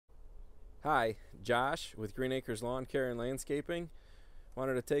Hi, Josh with Green Acres Lawn Care and Landscaping.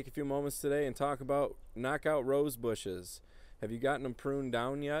 Wanted to take a few moments today and talk about knockout rose bushes. Have you gotten them pruned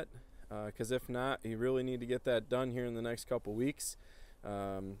down yet? Because if not, you really need to get that done here in the next couple weeks.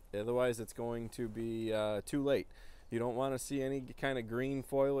 Otherwise, it's going to be too late. You don't want to see any kind of green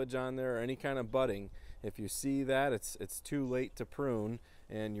foliage on there or any kind of budding. If you see that, it's too late to prune,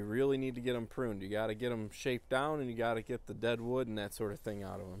 and you really need to get them pruned. You got to get them shaped down, and you got to get the dead wood and that sort of thing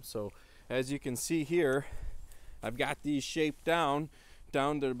out of them. So as you can see here, I've got these shaped down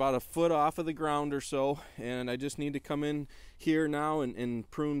to about a foot off of the ground or so, and I just need to come in here now and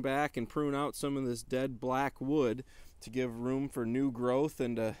prune back and prune out some of this dead black wood to give room for new growth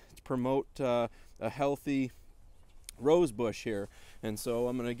and to promote a healthy rose bush here. And so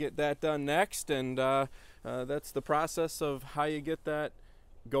I'm going to get that done next, and that's the process of how you get that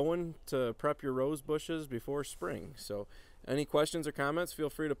going to prep your rose bushes before spring. So any questions or comments, feel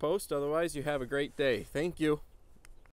free to post. Otherwise, you have a great day. Thank you.